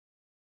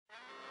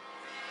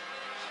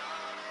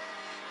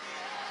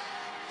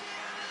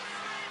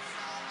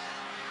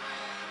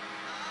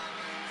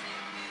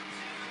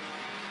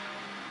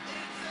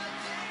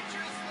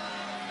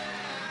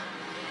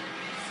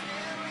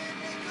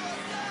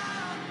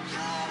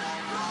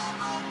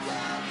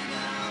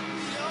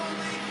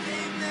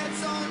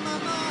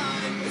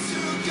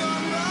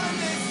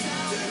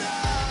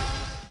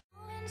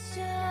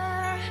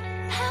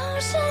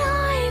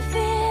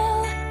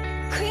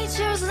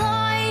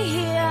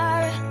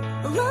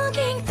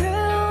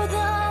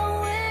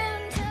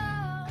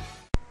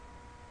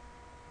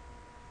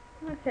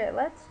Okay,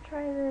 let's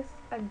try this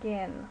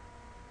again.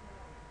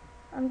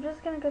 I'm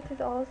just gonna go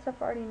through all the stuff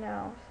I already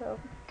know. So,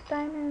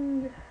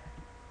 diamond,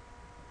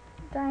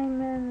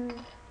 diamond,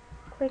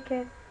 click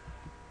it,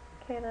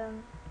 okay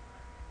then,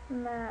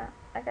 nah.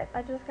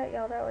 I just got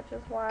yelled at, which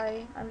is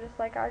why I'm just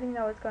like, I already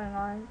know what's going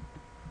on.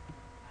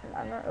 And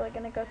I'm not really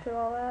gonna go through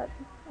all that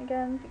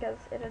again because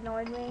it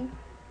annoyed me.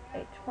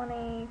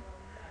 820,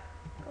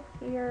 go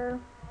here.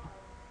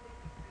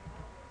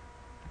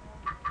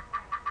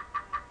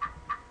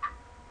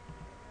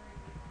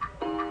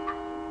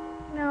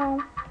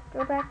 No,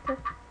 go back to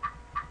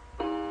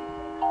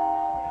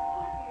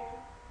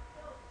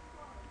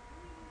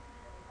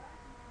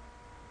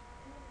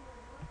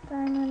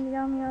diamond,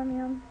 yum yum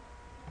yum.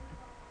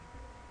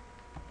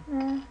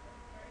 Nah.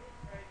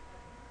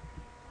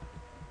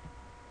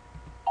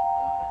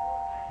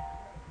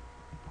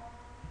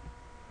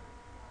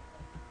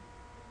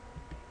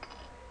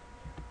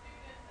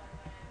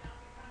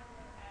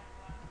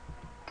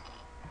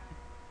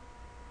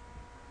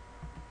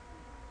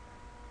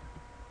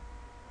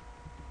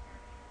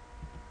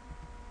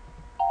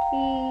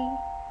 Key,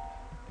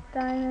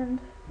 diamond,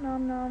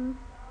 nom nom,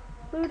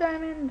 blue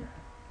diamond.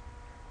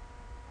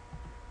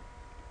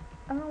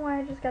 I don't know why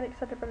I just got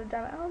excited about a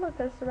diamond. Oh look,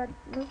 there's the red,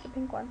 there's the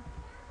pink one.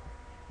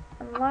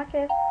 Unlock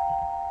it,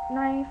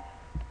 knife,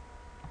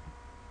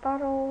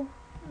 bottle,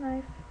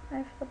 knife,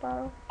 knife the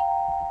bottle,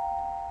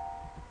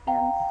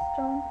 and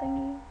stone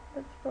thingy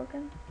that's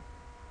broken.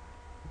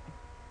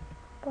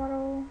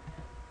 Bottle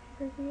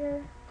over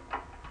here.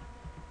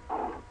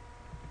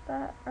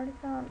 That already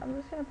found. I'm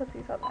just gonna put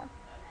these up now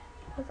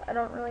because I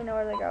don't really know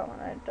where they go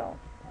and I don't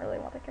really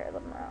want to carry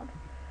them around.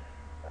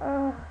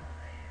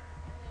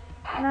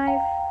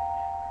 Knife,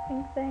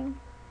 pink thing,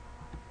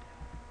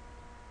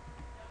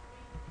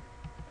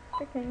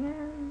 sticking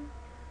in.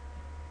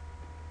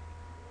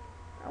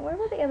 Oh, where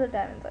were the other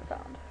diamonds I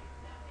found?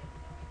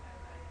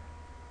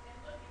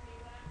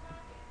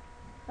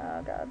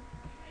 Oh god.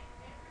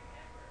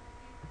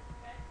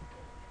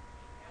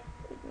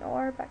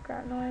 Ignore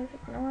background noise,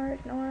 ignore,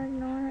 ignore,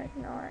 ignore,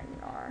 ignore,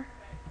 ignore.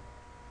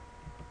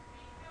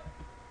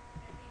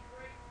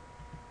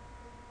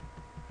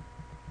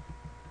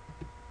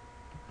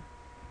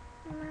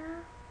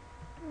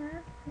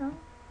 No,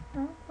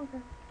 no, okay.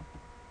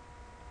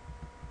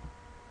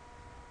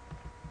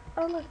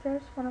 Oh look,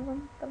 there's one of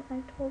them that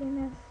I totally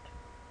missed.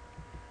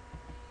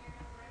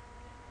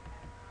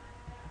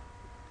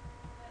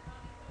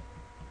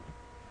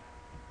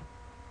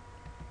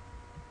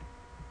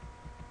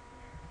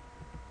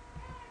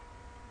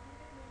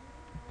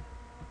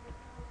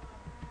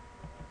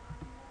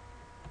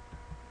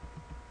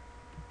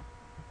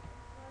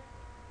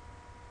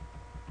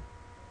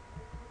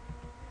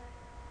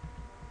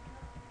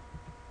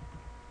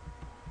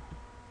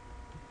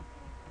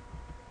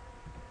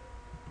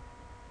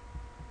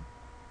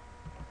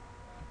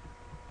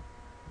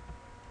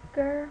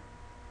 Grr.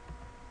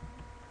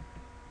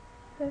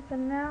 Okay, so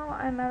now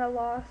I'm at a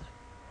loss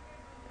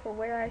for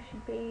where I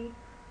should be.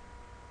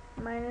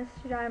 Minus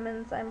 2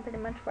 diamonds, I'm pretty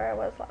much where I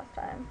was last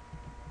time.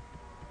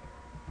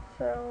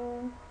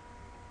 So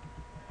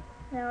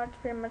now it's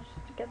pretty much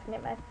just guessing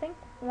it. I think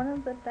one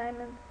of the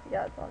diamonds,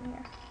 yeah, it's on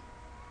here.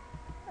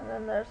 And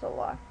then there's a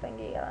lock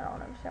thingy. I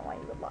don't understand why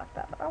you would lock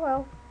that, but oh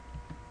well.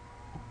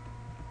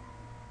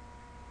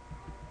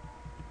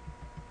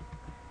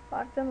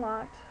 Locked and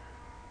locked.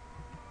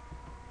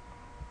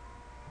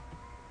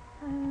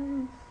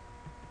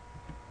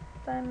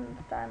 Diamonds,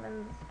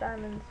 diamonds,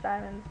 diamonds,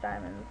 diamonds,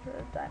 diamonds,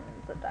 diamonds,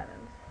 diamonds,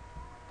 diamonds.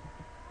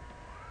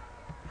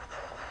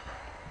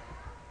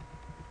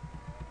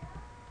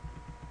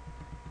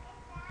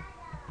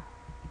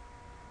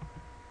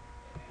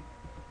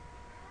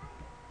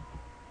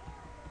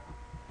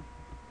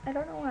 I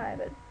don't know why,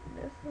 but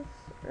this is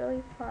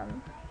really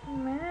fun.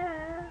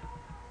 Meh.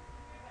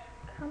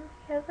 Come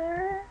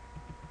hither.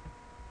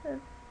 The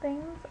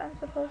things I'm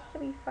supposed to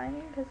be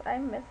finding, because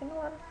I'm missing a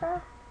lot of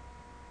stuff.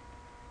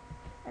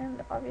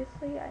 And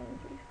obviously I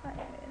need to be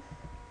finding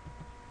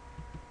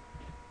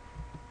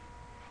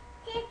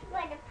these. This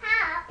for the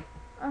pop.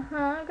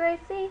 Uh-huh,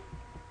 Gracie?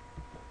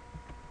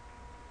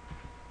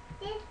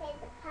 This is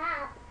the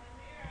pop.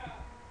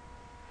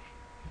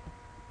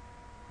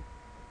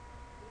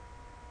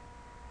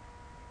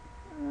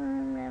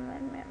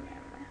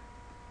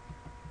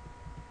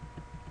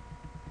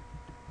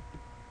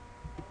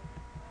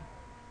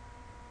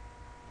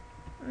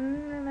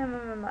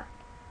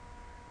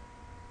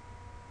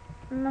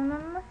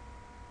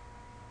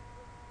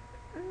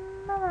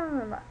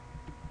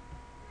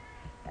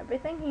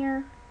 Everything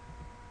here.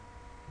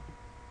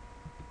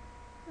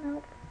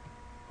 Nope.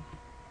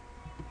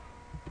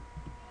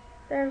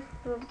 There's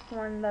the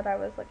one that I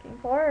was looking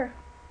for.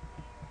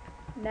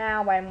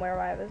 Now I'm where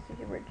I was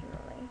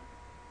originally.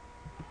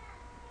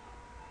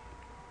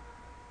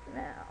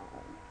 Now,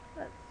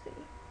 let's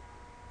see.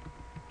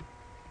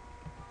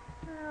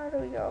 How do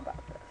we go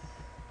about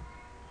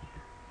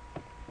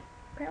this?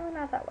 Apparently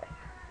not that way.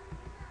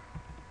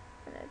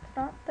 And it's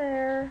not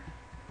there.